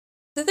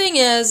The thing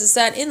is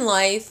that in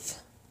life,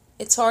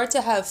 it's hard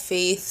to have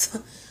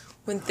faith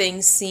when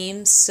things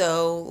seem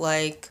so,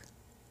 like,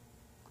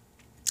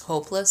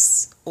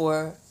 hopeless,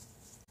 or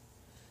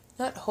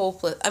not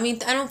hopeless. I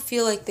mean, I don't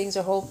feel like things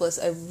are hopeless.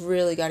 I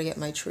really got to get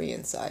my tree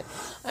inside.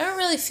 I don't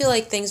really feel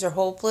like things are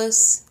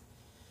hopeless.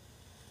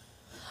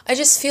 I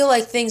just feel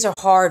like things are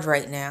hard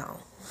right now.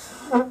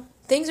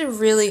 Things are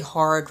really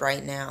hard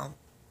right now.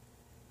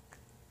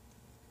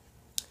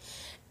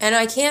 And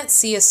I can't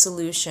see a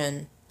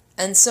solution.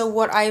 And so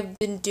what I've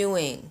been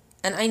doing,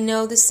 and I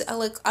know this,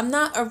 like,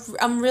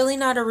 I'm really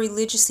not a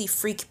religiously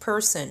freak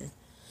person.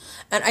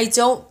 And I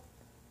don't,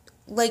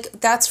 like,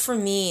 that's for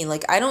me.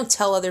 Like, I don't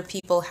tell other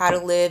people how to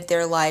live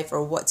their life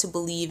or what to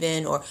believe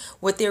in or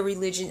what their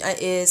religion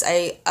is.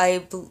 I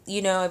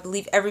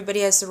believe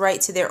everybody has the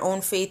right to their own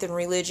faith and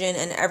religion,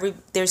 and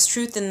there's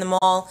truth in them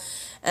all.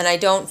 And I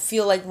don't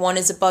feel like one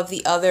is above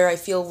the other. I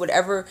feel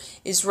whatever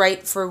is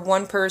right for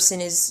one person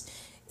is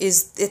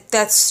if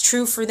that's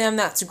true for them,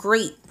 that's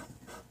great.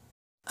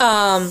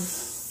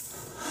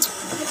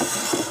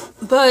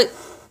 But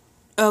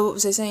what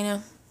was I saying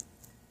now?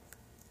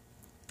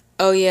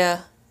 Oh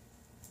yeah.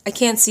 I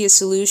can't see a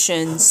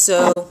solution,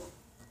 so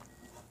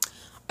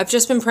I've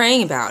just been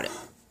praying about it.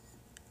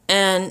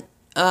 And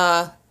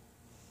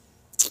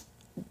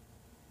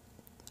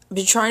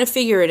been trying to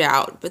figure it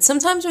out. But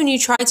sometimes when you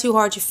try too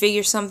hard to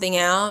figure something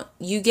out,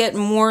 you get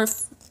more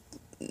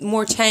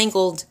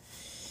tangled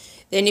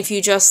than if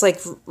you just, like,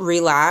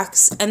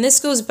 relax. And this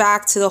goes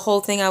back to the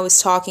whole thing I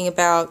was talking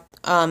about,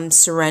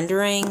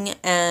 surrendering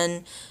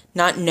and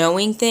not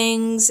knowing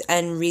things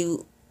and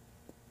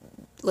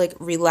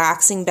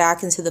relaxing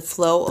back into the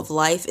flow of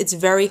life. It's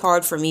very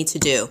hard for me to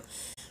do.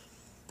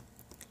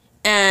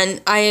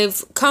 And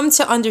I've come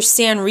to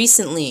understand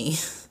recently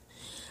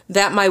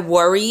that my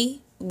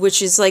worry,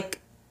 which is like,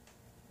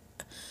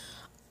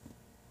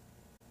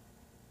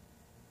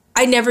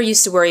 I never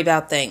used to worry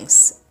about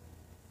things.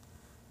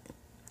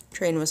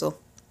 Train whistle.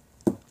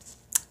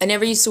 I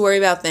never used to worry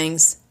about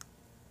things.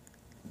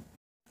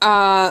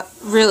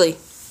 Really.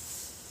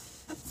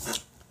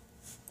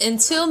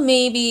 Until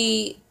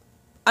maybe,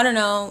 I don't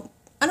know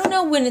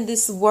when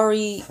this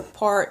worry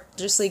part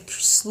just, like,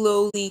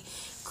 slowly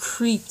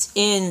creeped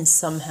in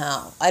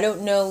somehow. I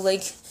don't know,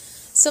 like,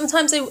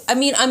 sometimes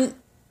I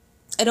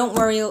don't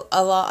worry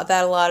a lot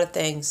about a lot of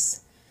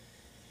things.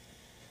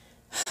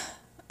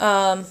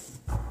 But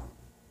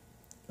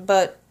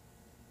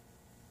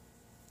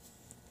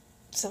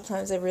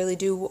sometimes I really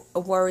do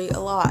worry a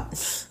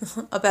lot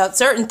about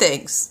certain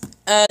things.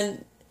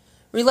 And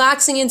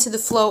relaxing into the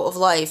flow of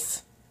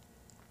life.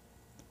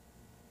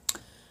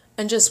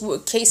 And just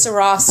que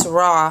sera,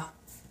 sera.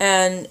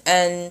 And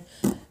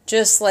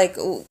just like,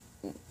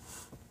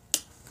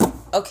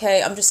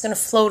 okay, I'm just going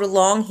to float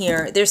along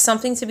here. There's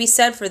something to be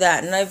said for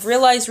that. And I've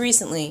realized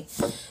recently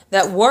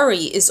that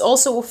worry is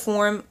also a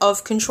form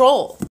of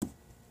control.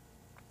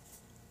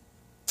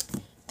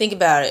 Think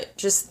about it.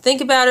 Just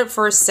think about it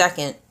for a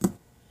second.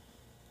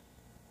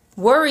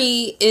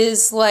 Worry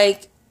is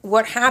like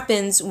what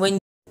happens when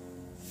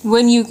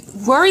you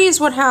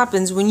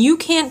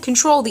can't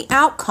control the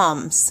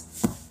outcomes,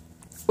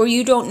 or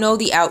you don't know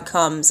the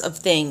outcomes of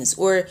things,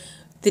 or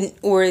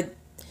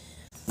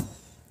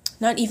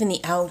not even the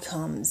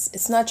outcomes.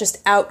 It's not just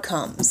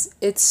outcomes.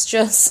 It's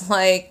just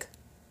like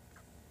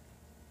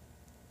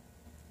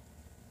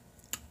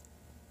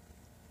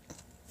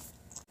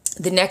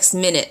the next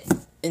minute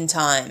in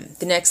time,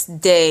 the next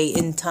day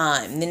in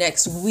time, the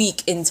next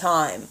week in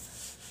time.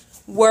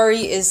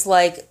 Worry is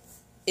like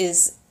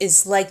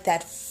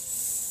that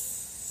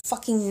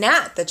fucking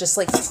gnat that just,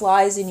 like,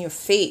 flies in your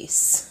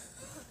face.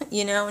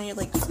 You know, and you're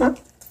like, fuck,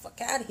 get the fuck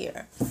out of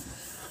here.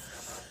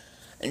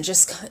 And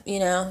just, you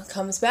know,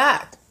 comes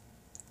back.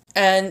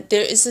 And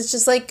it's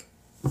just like,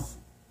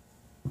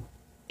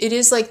 it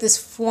is like this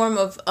form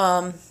of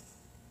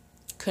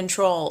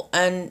control.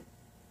 And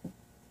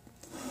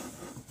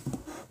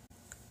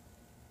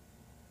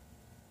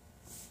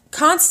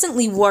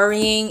constantly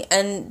worrying,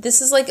 and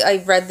this is like, I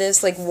read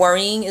this, like,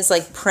 worrying is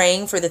like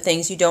praying for the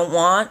things you don't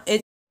want.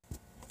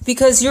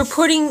 Because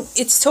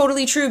it's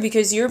totally true,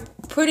 because you're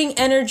putting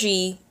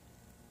energy.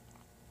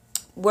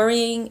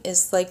 Worrying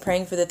is like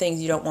praying for the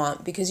things you don't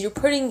want, because you're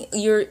putting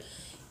your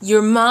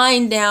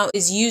mind now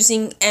is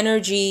using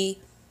energy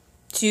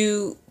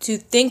to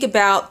think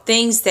about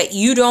things that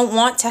you don't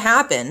want to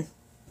happen,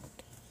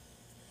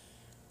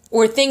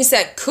 or things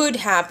that could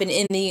happen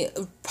in the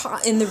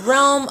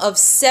realm of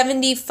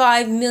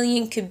 75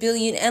 million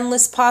kabillion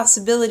endless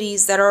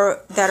possibilities that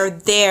are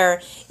there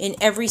in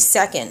every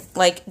second.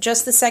 Like,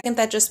 just the second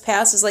that just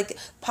passed is like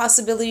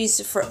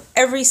possibilities for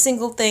every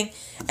single thing,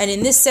 and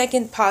in this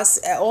second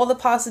all the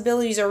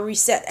possibilities are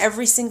reset,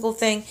 every single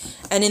thing,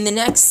 and in the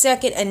next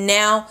second and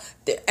now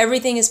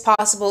everything is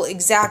possible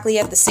exactly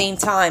at the same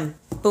time.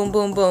 Boom,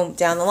 boom, boom,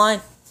 down the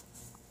line.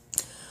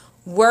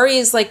 Worry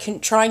is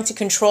like trying to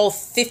control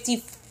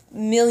 50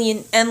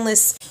 million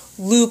endless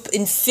loop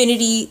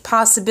infinity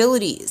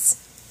possibilities.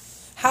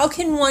 How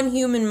can one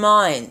human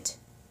mind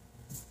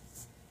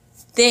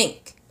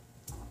think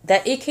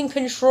that it can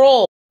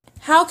control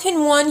How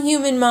can one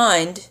human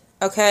mind,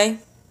 okay,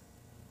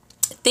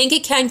 think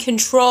it can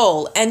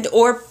control and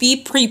or be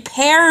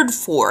prepared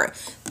for,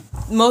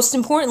 most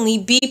importantly,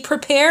 be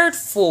prepared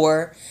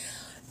for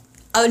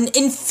an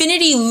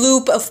infinity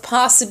loop of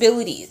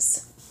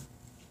possibilities?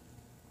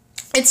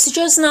 It's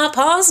just not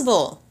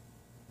possible.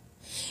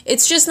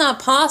 It's just not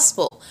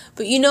possible.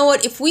 But you know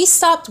what? If we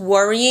stopped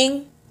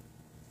worrying,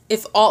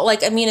 if all,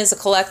 like, I mean, as a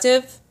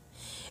collective,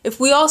 if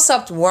we all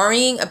stopped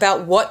worrying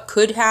about what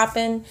could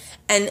happen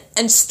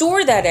and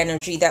store that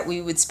energy that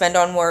we would spend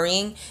on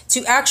worrying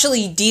to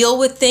actually deal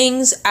with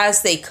things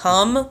as they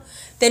come,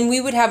 then we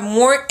would have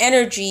more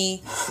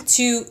energy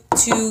to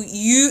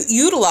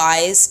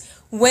utilize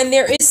when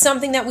there is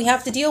something that we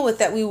have to deal with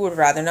that we would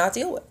rather not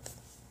deal with.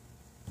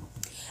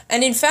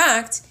 And in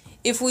fact,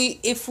 if we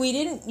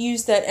didn't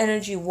use that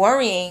energy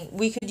worrying,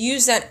 we could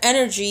use that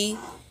energy,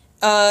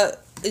 not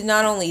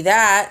only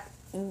that,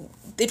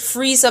 it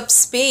frees up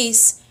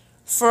space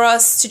for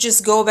us to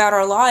just go about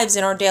our lives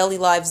in our daily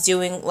lives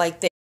doing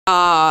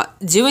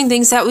doing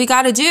things that we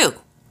got to do,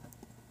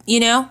 you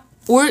know,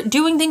 or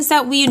doing things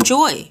that we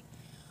enjoy,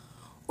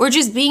 or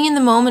just being in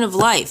the moment of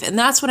life. And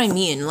that's what I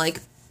mean. Like,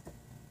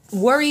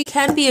 worry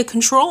can be a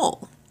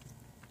control.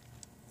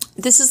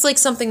 This is like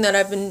something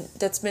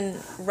that's been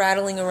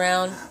rattling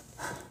around.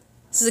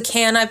 This is a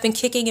can I've been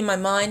kicking in my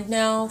mind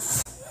now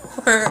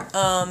for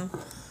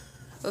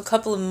a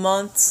couple of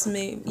months,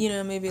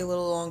 maybe a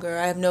little longer.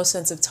 I have no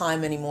sense of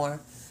time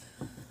anymore.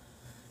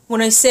 When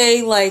I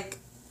say like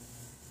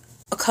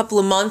a couple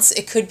of months,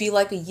 it could be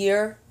like a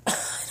year. I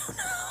don't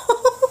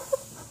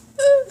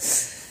know.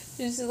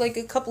 Just like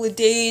a couple of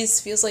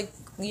days feels like,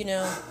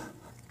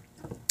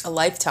 a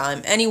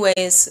lifetime.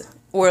 Anyways,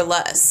 or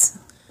less,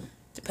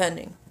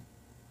 depending.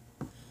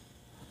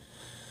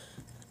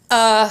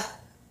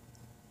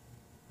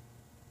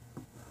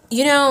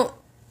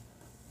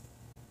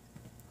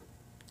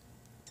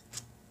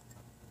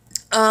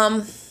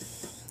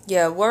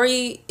 Yeah,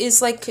 worry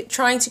is like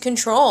trying to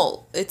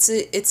control.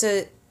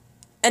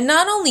 And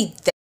not only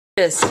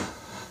this.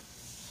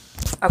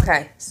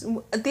 Okay,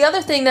 so the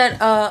other thing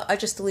that, I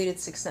just deleted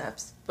 6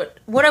 snaps, but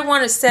what I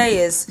want to say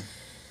is,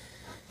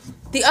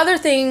 the other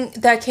thing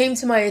that came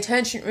to my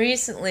attention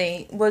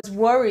recently was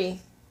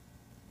worry,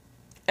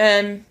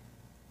 and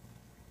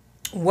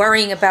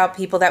worrying about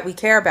people that we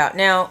care about.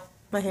 Now,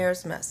 my hair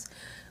is a mess.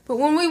 But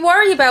when we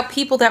worry about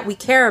people that we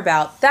care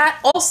about, that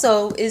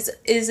also is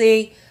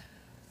a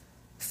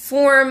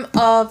form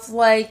of,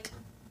 like,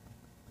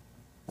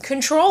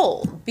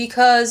 control.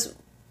 Because,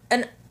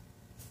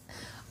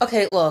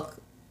 okay, look.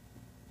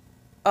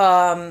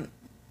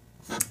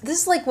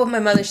 This is like what my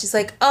mother, she's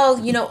like,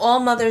 oh, all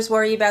mothers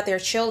worry about their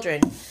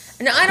children.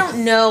 And I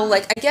don't know,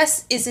 like, I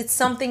guess, is it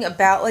something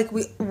about, like,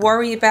 we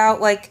worry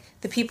about, like,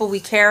 the people we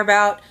care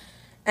about?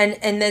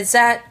 And does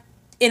that,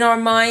 in our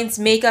minds,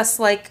 make us,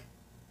 like,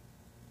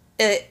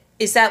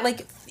 is that,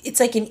 like, it's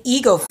like an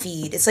ego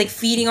feed? It's like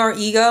feeding our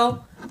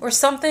ego or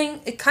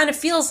something? It kind of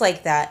feels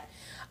like that.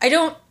 I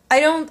don't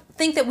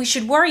think that we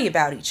should worry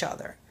about each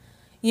other,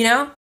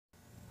 And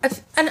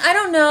I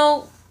don't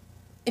know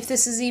if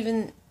this is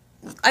even,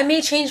 I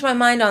may change my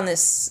mind on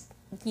this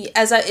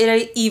as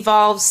it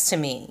evolves to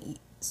me.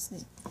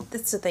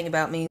 That's the thing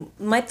about me.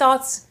 My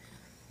thoughts,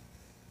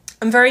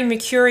 I'm very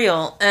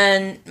mercurial,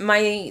 and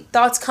my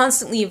thoughts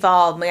constantly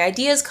evolve. My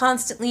ideas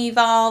constantly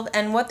evolve,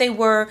 and what they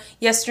were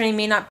yesterday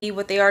may not be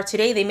what they are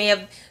today. They may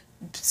have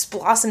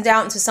blossomed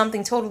out into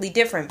something totally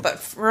different. But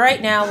for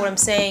right now, what I'm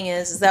saying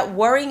is that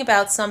worrying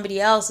about somebody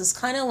else is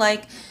kind of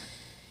like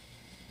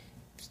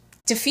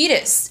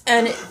defeatist,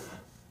 and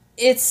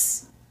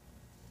it's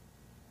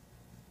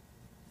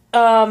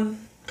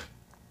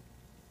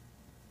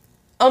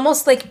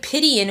almost like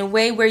pity in a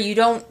way where you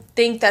don't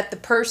think that the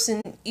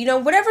person,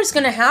 whatever's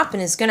going to happen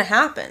is going to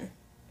happen.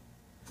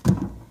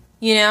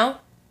 You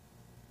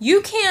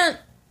can't,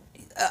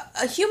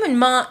 a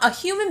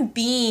human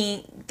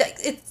being,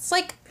 it's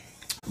like,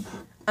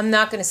 I'm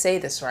not going to say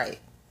this right.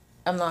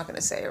 I'm not going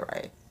to say it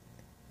right.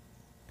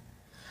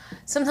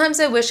 Sometimes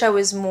I wish I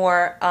was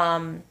more,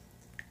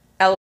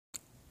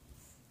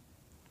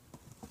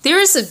 there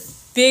is a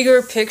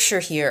bigger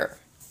picture here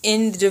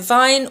in the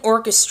divine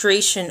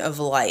orchestration of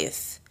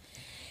life.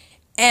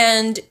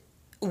 And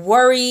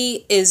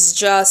worry is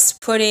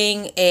just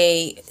putting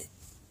a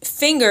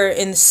finger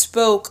in the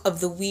spoke of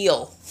the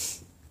wheel.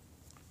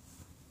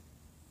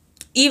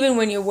 Even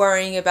when you're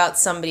worrying about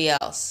somebody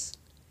else.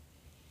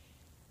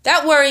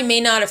 That worry may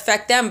not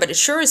affect them, but it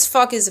sure as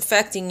fuck is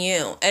affecting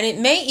you. And it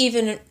may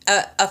even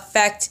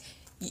affect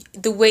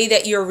the way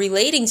that you're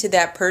relating to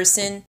that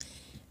person.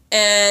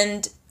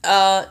 And,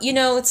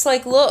 it's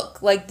like,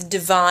 look, like the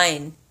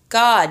divine,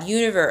 God,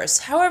 universe,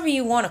 however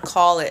you want to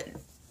call it.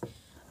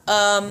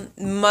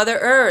 Mother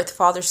Earth,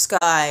 Father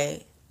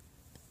Sky,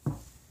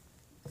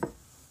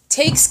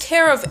 takes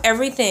care of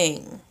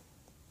everything.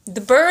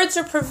 The birds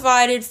are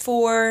provided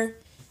for.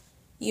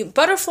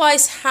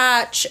 Butterflies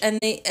hatch and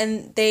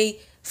they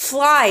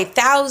fly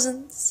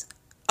thousands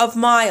of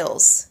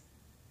miles.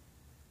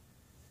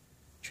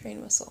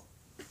 Train whistle.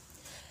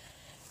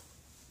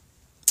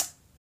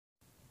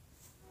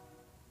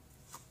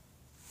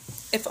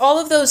 If all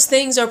of those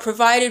things are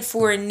provided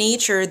for in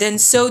nature, then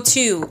so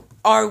too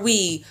are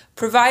we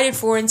provided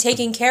for and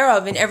taken care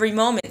of in every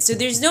moment. So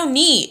there's no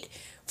need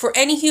for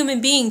any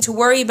human being to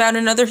worry about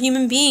another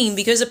human being,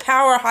 because a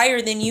power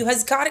higher than you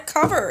has got it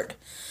covered.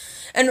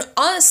 And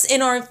us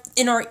in our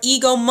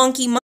ego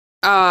monkey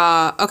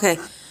okay.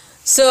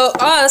 So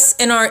us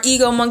in our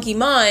ego monkey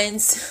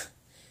minds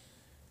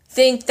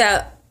think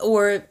that,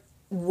 or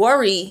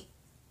worry,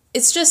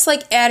 it's just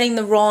like adding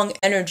the wrong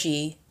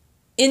energy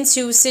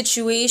into a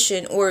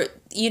situation, or,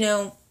 you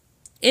know,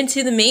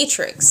 into the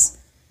matrix.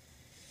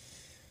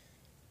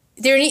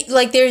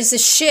 There's a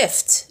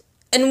shift,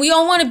 and we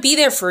all want to be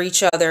there for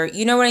each other,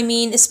 you know what I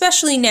mean?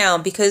 Especially now,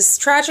 because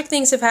tragic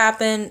things have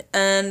happened,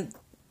 and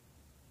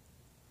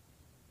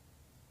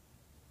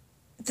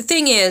the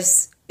thing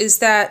is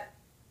that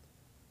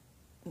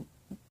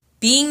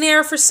being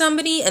there for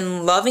somebody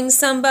and loving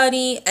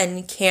somebody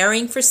and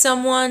caring for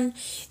someone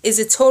is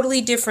a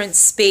totally different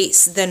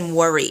space than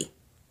worry.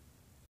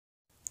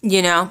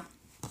 You know?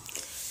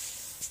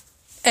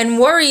 And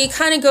worry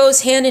kind of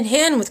goes hand in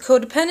hand with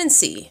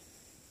codependency.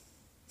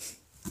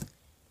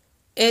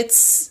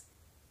 It's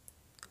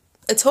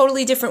a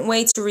totally different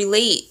way to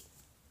relate.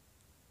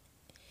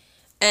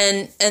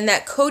 And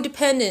that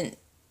codependent,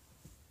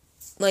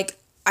 like,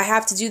 I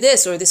have to do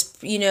this, or this,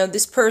 you know,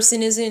 this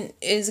person isn't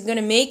going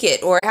to make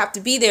it, or I have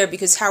to be there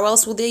because how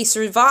else will they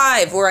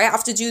survive, or I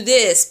have to do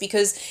this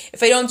because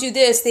if I don't do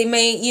this, they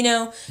may, you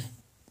know,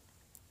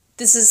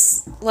 this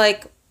is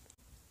like,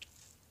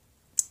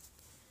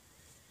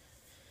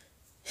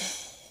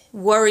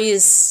 worry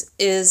is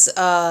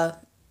a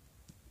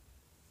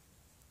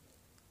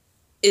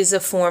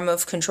form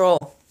of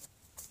control.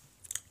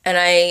 And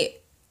I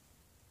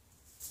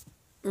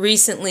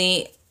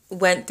recently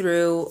went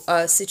through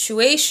a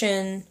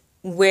situation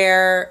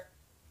where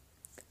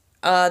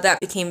that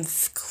became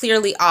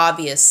clearly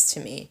obvious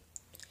to me.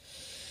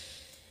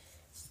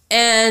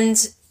 And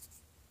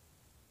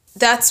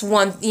that's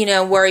one, you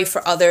know, worry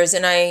for others.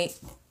 And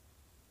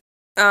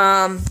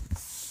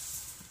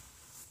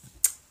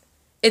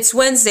it's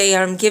Wednesday,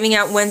 and I'm giving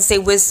out Wednesday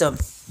wisdom.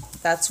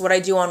 That's what I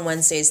do on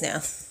Wednesdays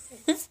now.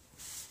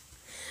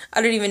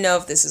 I don't even know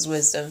if this is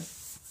wisdom.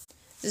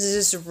 This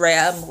is just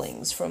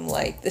ramblings from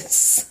like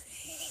this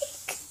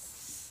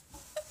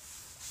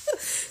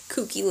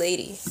kooky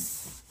lady.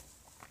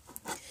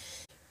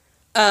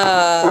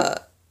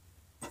 What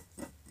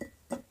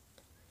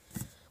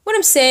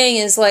I'm saying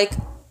is, like,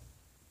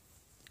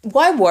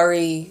 why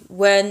worry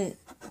when,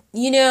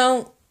 you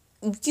know,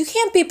 you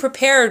can't be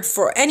prepared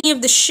for any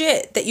of the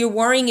shit that you're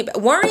worrying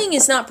about. Worrying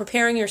is not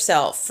preparing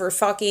yourself for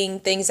fucking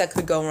things that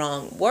could go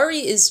wrong. Worry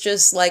is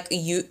just like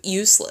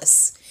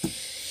useless.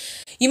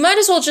 You might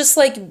as well just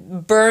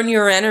like burn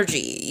your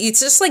energy.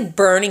 It's just like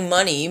burning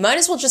money. You might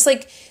as well just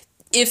like,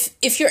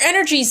 if your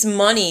energy's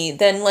money,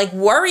 then like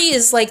worry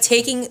is like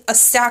taking a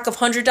stack of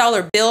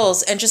 $100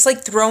 bills and just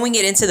like throwing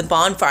it into the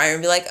bonfire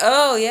and be like,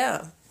 oh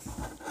yeah.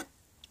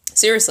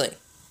 Seriously. It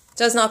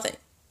does nothing.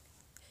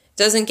 It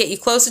doesn't get you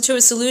closer to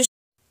a solution.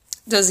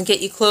 It doesn't get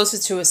you closer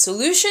to a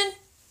solution.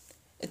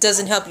 It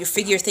doesn't help you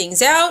figure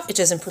things out. It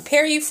doesn't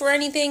prepare you for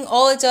anything.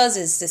 All it does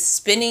is this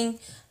spinning.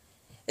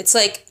 It's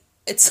like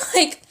an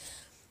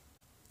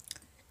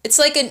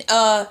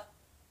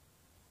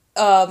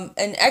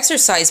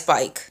exercise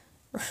bike.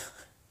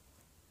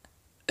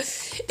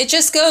 It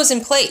just goes in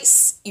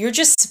place. You're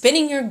just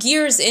spinning your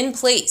gears in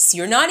place.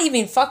 You're not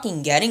even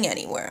fucking getting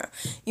anywhere.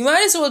 You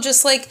might as well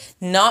just like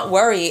not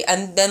worry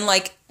and then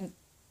like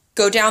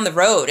go down the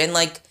road, and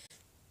like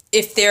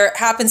if there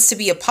happens to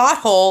be a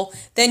pothole,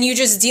 then you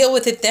just deal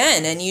with it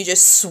then, and you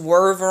just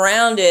swerve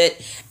around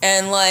it.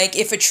 And like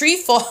if a tree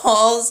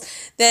falls,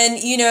 then,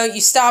 you know,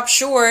 you stop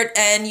short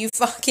and you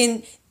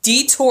fucking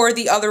detour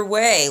the other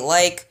way.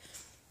 Like,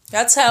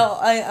 that's how,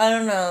 I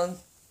don't know.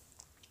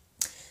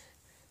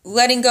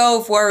 Letting go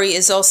of worry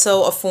is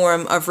also a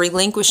form of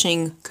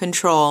relinquishing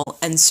control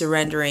and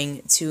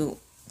surrendering to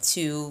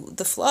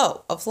the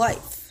flow of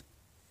life.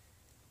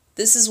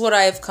 This is what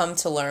I have come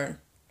to learn.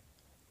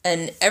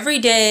 And every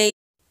day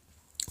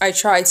I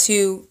try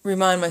to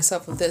remind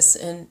myself of this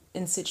in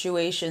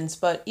situations.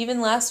 But even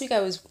last week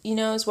I was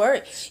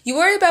worried. You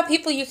worry about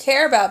people you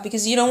care about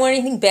because you don't want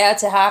anything bad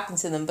to happen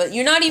to them. But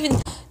you're not even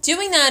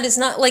doing that. Is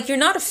not like you're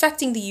not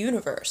affecting the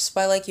universe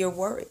by like your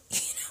worry. You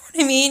know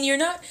what I mean? You're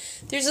not.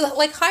 There's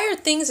like higher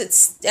things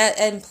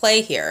at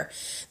play here.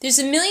 There's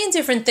a million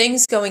different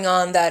things going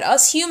on that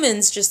us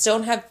humans just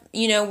don't have.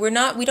 You know,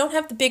 we don't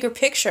have the bigger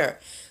picture.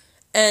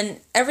 And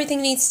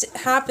everything needs to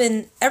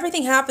happen.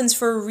 Everything happens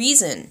for a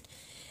reason.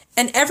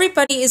 And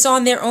everybody is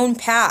on their own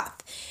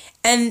path.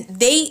 And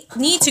they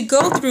need to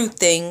go through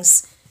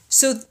things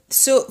so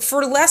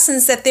for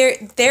lessons that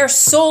their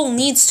soul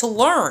needs to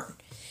learn.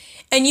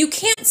 And you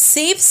can't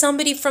save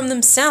somebody from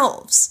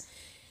themselves.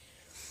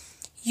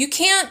 You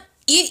can't.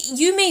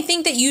 You may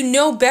think that you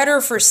know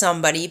better for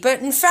somebody, but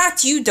in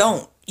fact you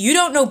don't. You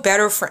don't know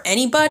better for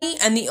anybody,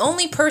 and the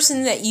only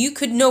person that you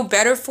could know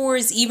better for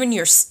is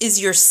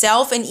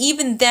yourself, and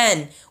even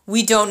then,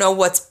 we don't know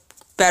what's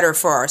better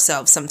for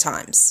ourselves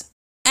sometimes.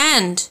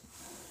 And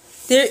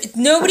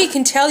Nobody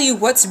can tell you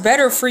what's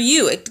better for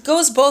you. It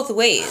goes both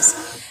ways.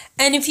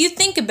 And if you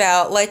think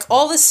about like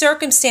all the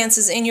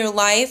circumstances in your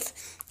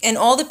life and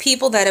all the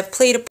people that have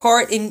played a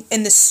part in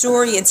the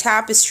story and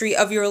tapestry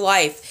of your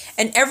life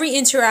and every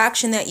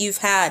interaction that you've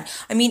had,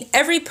 I mean,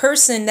 every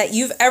person that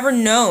you've ever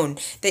known,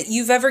 that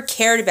you've ever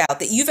cared about,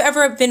 that you've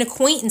ever been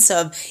acquaintance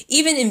of,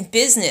 even in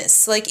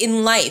business, like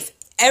in life,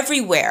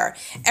 everywhere,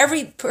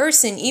 every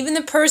person, even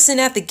the person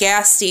at the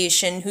gas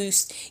station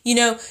who's,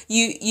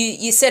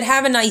 you said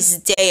have a nice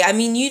day. I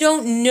mean, you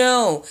don't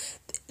know.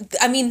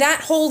 I mean,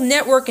 that whole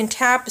network and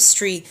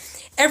tapestry,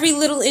 every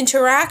little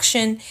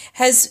interaction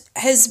has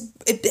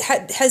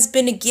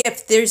been a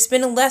gift. There's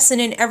been a lesson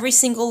in every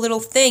single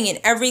little thing, and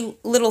every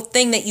little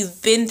thing that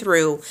you've been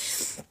through.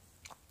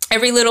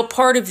 Every little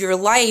part of your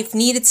life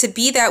needed to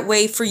be that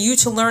way for you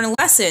to learn a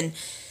lesson.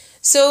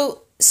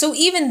 So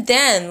even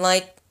then,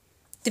 like,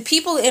 the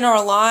people in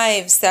our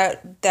lives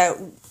that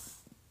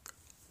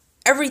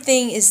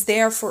everything is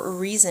there for a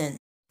reason.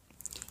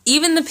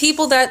 Even the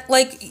people that,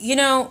 like,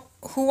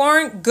 who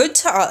aren't good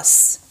to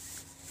us,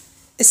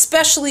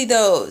 especially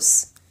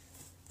the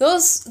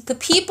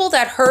people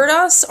that hurt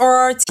us are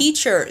our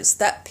teachers.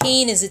 That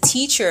pain is a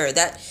teacher.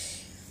 That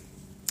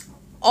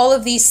all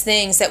of these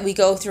things that we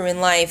go through in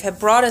life have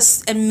brought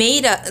us and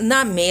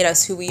not made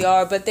us who we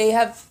are, but they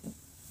have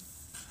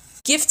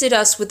gifted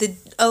us with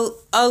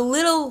a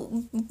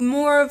little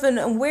more of an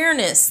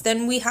awareness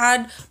than we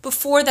had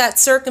before that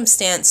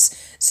circumstance.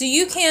 So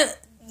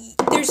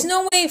there's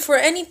no way for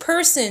any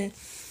person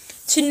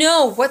to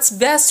know what's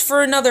best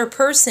for another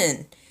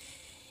person.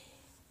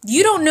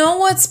 You don't know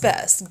what's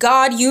best.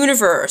 God,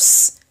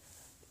 universe,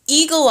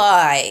 Eagle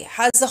Eye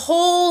has the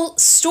whole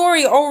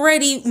story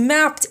already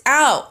mapped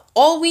out.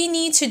 All we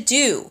need to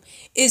do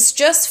is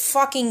just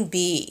fucking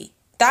be.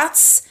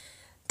 That's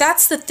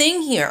the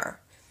thing here.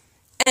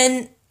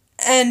 And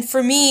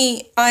for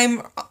me,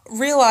 I'm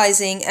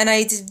realizing, and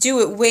I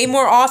do it way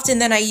more often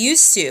than I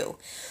used to,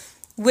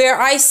 where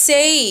I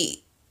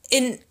say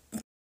in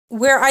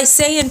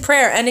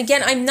prayer, and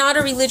again, I'm not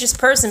a religious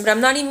person, but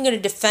I'm not even going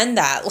to defend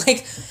that.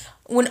 Like,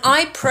 when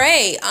I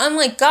pray, I'm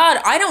like, God,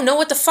 I don't know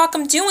what the fuck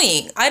I'm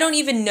doing. I don't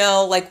even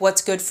know, like,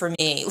 what's good for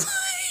me.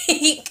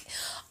 Like,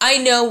 I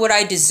know what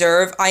I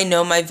deserve. I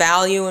know my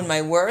value and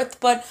my worth,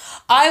 but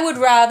I would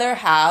rather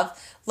have,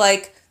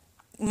 like,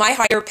 my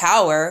higher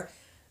power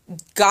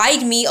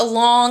guide me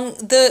along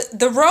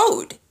the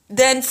road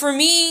than for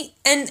me.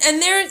 And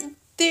I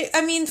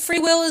mean, free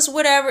will is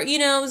whatever,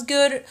 is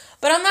good,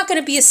 but I'm not going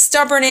to be a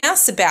stubborn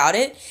ass about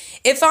it.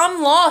 If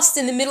I'm lost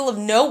in the middle of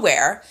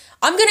nowhere,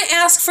 I'm going to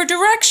ask for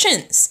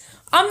directions.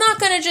 I'm not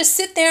going to just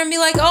sit there and be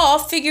like, oh, I'll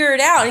figure it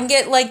out and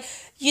get, like,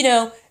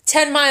 10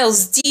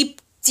 miles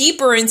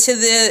deeper into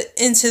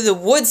the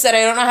woods that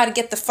I don't know how to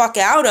get the fuck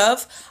out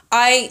of.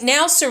 I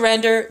now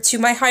surrender to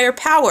my higher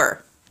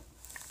power.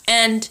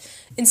 And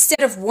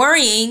instead of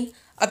worrying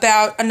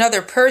about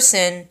another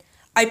person,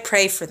 I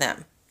pray for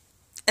them.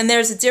 And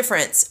there's a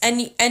difference.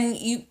 And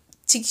you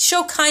to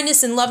show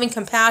kindness and love and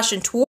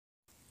compassion towards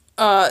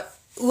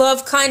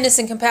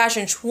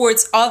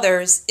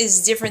others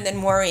is different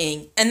than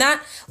worrying. And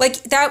that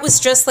was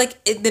just like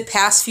in the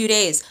past few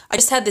days. I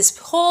just had this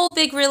whole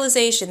big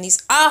realization,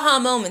 these aha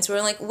moments where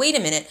I'm like, wait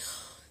a minute,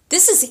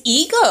 this is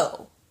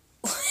ego.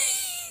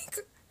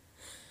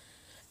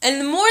 And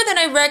the more that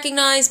I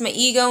recognize my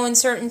ego in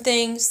certain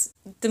things,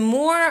 the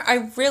more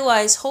I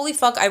realize, holy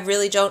fuck, I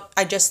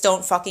just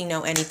don't fucking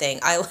know anything.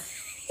 I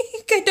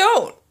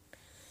don't.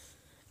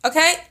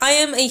 Okay? I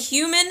am a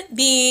human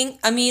being.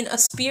 I mean, a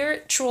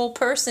spiritual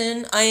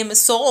person. I am a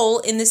soul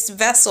in this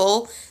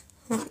vessel,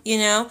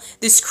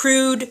 this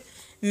crude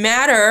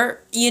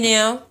matter,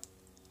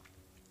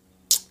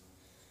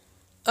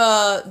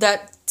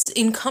 that's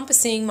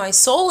encompassing my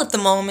soul at the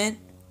moment.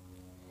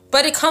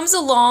 But it comes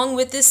along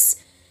with this,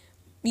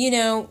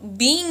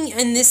 being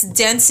in this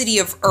density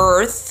of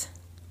earth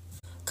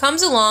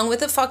comes along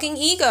with a fucking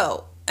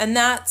ego. And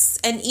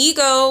an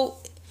ego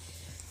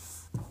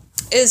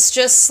is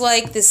just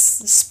like this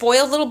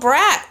spoiled little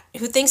brat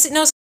who thinks it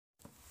knows.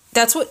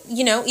 That's what,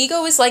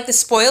 ego is like the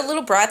spoiled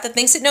little brat that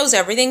thinks it knows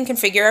everything, can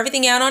figure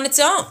everything out on its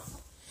own.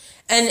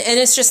 And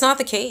it's just not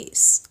the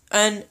case.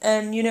 And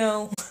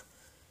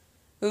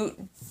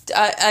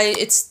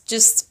it's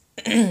just...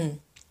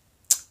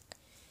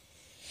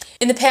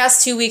 In the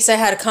past 2 weeks, I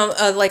had a come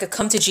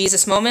to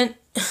Jesus moment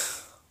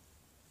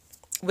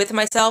with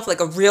myself,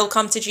 like a real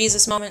come to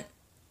Jesus moment,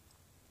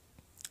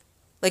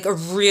 like a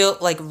real,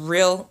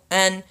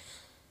 and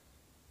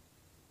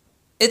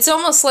it's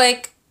almost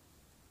like,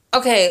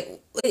 okay,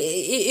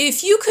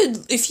 if you could,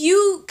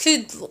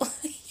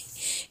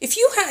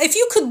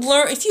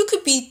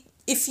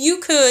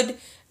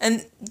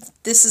 and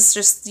this is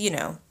just,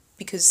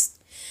 because,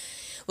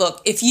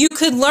 look, if you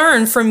could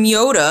learn from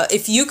Yoda,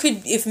 if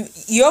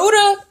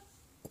Yoda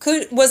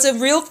was a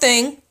real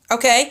thing,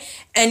 okay,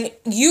 and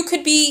you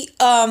could be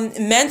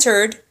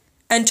mentored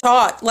and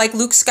taught like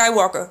Luke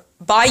Skywalker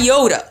by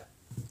Yoda,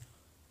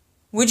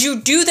 would you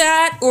do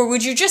that, or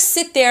would you just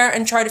sit there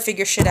and try to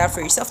figure shit out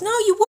for yourself? No,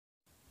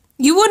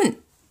 you wouldn't.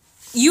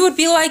 you would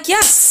be like,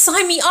 yes,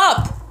 sign me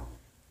up.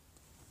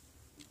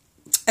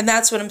 And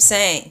that's what I'm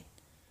saying.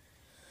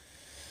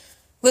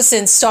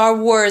 Listen, Star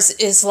Wars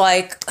is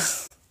like,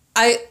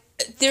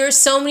 there are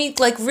so many,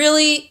 like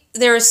really,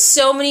 there are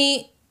so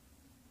many,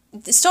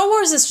 Star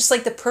Wars is just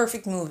like the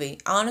perfect movie,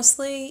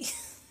 honestly.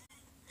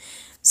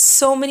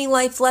 So many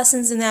life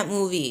lessons in that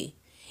movie,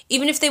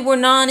 even if they were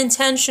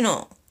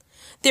non-intentional.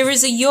 There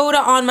is a Yoda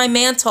on my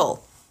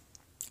mantle.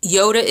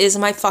 Yoda is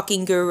my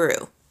fucking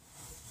guru.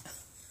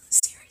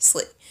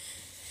 Seriously.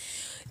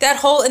 That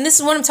whole, and this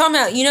is what I'm talking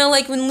about, you know,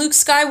 like when Luke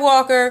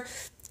Skywalker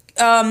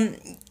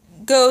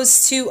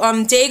goes to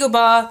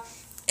Dagobah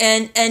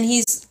and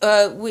he's,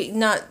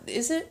 not,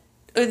 is it?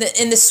 Or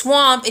in the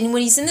swamp, and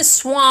when he's in the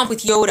swamp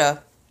with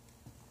Yoda,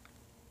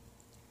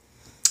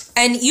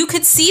 and you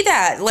could see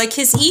that, like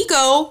his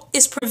ego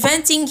is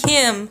preventing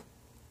him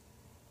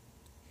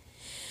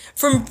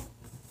from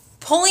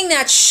pulling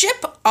that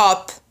ship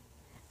up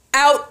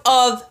out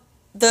of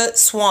the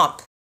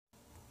swamp,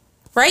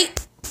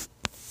 right?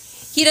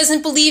 He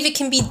doesn't believe it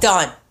can be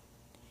done.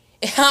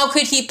 How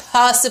could he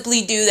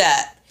possibly do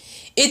that?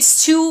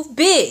 It's too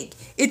big.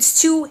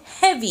 It's too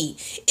heavy.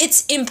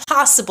 It's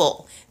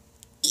impossible.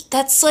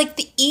 That's like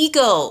the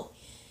ego.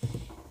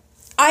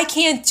 I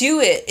can't do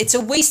it. It's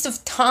a waste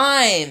of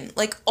time.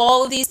 Like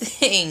all of these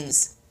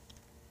things.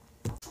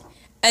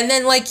 And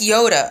then like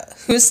Yoda,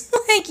 who's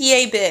like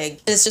yay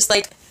big, is just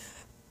like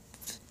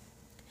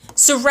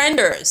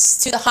surrenders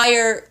to the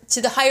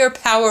higher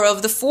power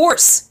of the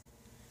Force.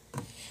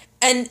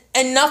 And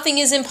nothing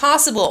is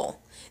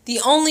impossible. The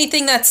only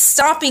thing that's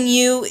stopping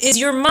you is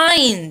your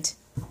mind.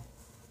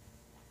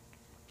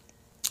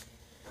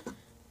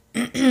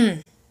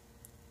 It's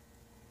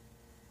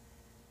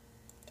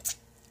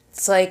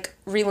like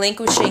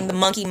relinquishing the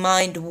monkey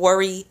mind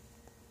worry,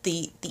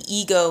 the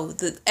ego,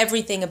 the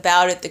everything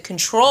about it, the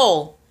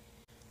control,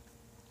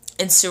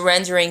 and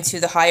surrendering to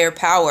the higher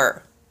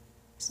power.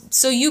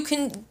 So you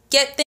can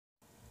get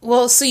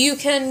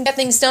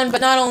things done,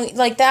 but not only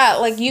like that,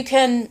 like you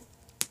can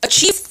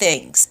achieve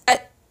things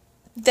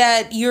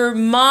that your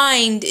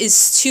mind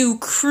is too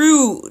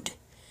crude,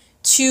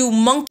 too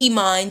monkey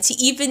mind to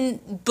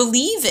even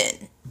believe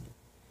in.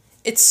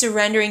 It's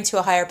surrendering to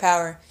a higher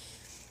power.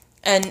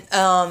 And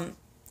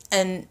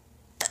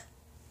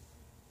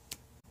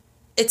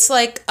it's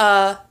like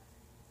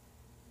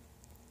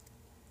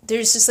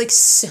there's just like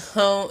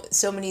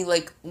so many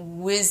like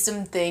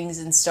wisdom things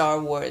in Star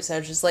Wars.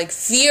 I'm just like,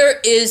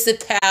 fear is the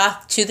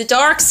path to the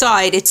dark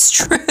side. It's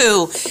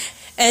true.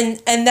 And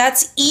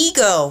that's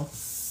ego.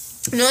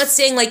 I'm not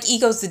saying like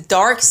ego's the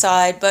dark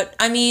side, but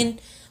I mean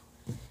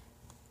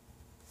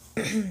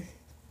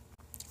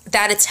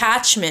that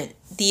attachment,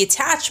 the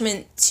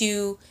attachment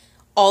to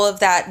all of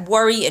that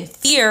worry and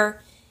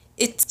fear,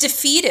 it's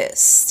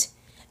defeatist.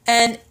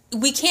 And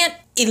we can't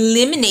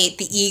eliminate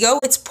the ego.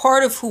 It's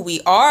part of who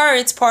we are.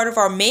 It's part of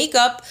our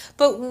makeup,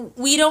 but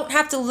we don't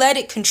have to let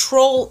it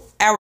control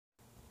our...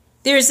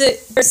 There's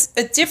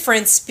a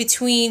difference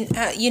between,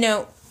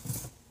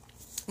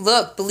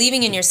 look,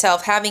 believing in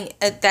yourself, having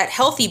that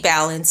healthy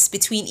balance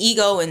between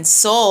ego and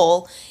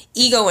soul,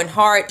 ego and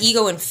heart,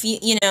 ego and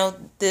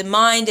the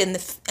mind and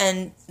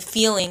the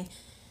feeling,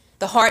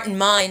 the heart and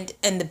mind,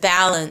 and the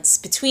balance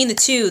between the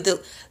two,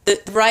 the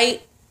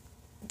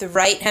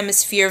right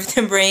hemisphere of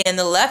the brain and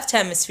the left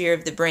hemisphere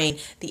of the brain,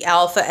 the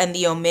alpha and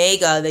the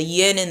omega, the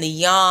yin and the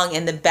yang,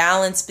 and the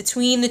balance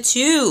between the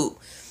two.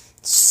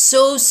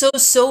 So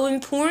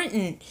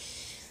important.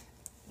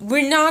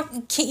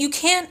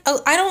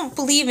 I don't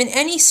believe in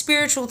any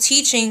spiritual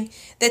teaching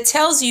that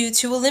tells you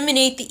to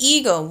eliminate the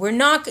ego.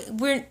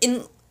 We're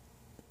in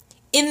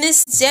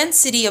this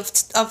density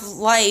of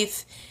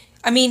life.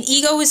 I mean,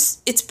 ego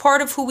it's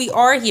part of who we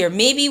are here.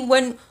 Maybe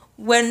when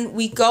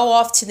we go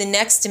off to the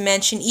next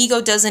dimension, ego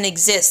doesn't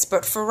exist.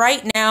 But for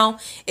right now,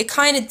 it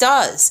kind of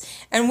does.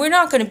 And we're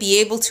not going to be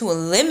able to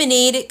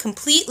eliminate it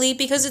completely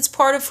because it's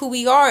part of who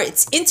we are.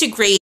 It's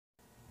integrated.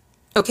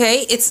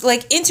 Okay? It's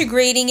like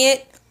integrating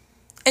it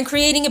and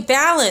creating a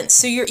balance.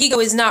 So your ego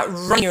is not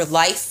running your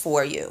life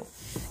for you.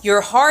 Your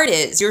heart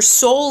is. Your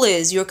soul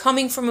is. You're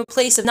coming from a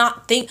place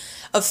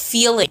of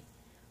feeling.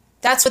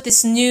 That's what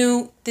this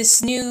new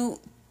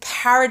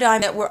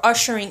paradigm that we're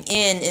ushering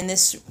in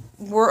this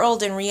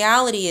world and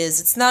reality is.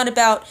 It's not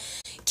about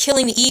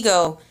killing the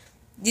ego.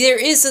 There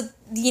is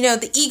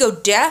the ego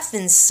death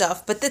and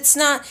stuff, but that's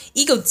not,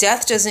 ego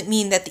death doesn't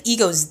mean that the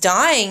ego's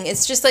dying.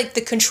 It's just like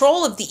the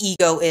control of the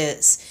ego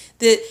is.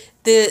 The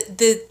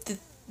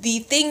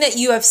thing that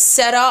you have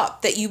set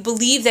up, that you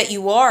believe that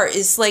you are,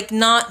 is like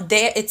not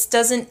there. It's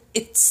an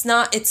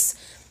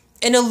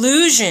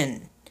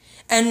illusion.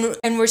 And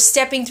we're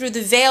stepping through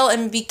the veil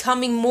and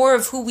becoming more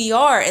of who we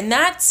are. And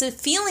that's a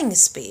feeling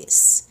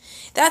space.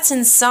 That's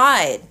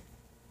inside.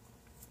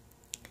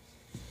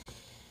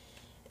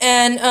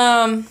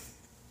 And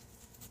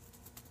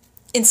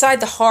inside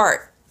the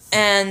heart.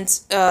 And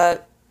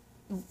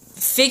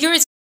figure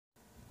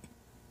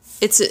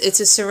it's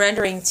a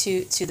surrendering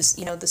to this,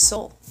 the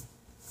soul,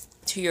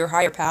 to your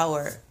higher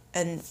power.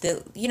 And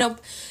the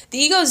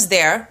ego's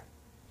there.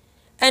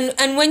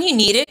 And when you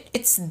need it,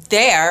 it's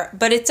there,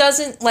 but it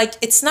doesn't, like,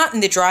 it's not in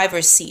the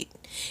driver's seat.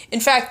 In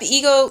fact, the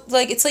ego,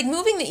 like, it's like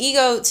moving the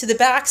ego to the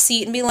back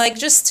seat and being like,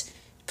 just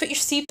put your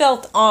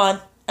seatbelt on.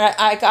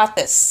 I got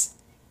this.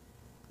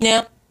 You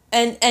know?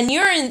 And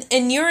your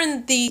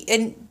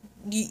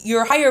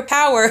higher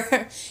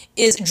power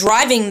is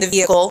driving the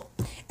vehicle,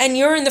 and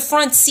you're in the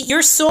front seat.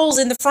 Your soul's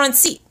in the front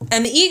seat,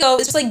 and the ego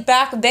is just like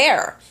back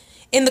there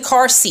in the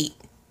car seat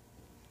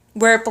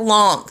where it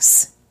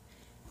belongs.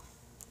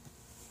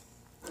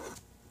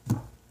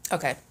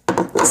 Okay,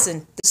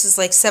 listen, this is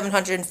like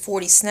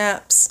 740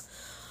 snaps.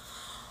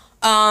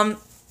 Okay.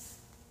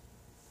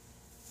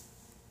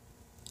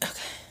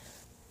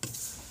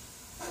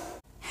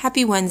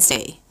 Happy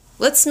Wednesday.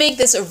 Let's make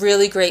this a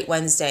really great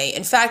Wednesday.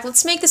 In fact,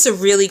 let's make this a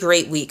really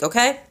great week,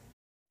 okay?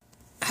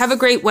 Have a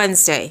great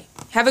Wednesday.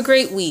 Have a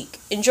great week.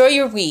 Enjoy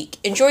your week.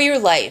 Enjoy your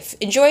life.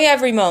 Enjoy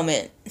every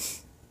moment.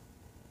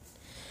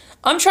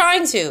 I'm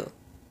trying to.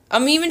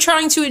 I'm even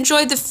trying to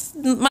enjoy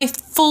my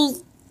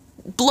full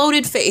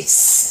bloated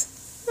face.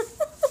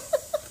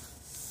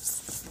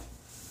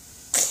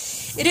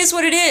 It is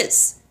what it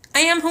is.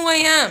 I am who I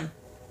am.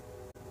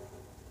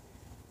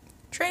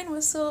 Train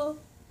whistle.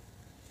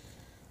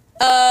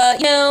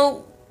 You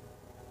know,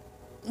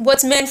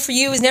 what's meant for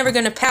you is never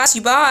going to pass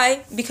you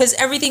by because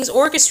everything's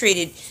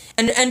orchestrated.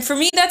 And for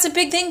me, that's a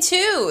big thing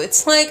too.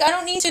 It's like, I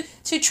don't need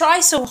to try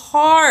so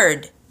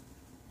hard.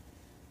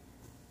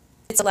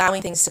 It's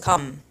allowing things to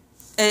come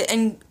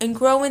and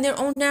grow in their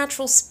own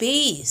natural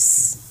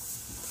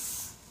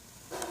space.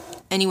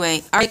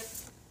 Anyway, all right.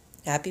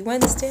 Happy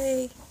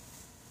Wednesday.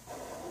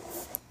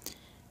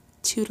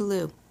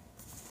 Toodaloo.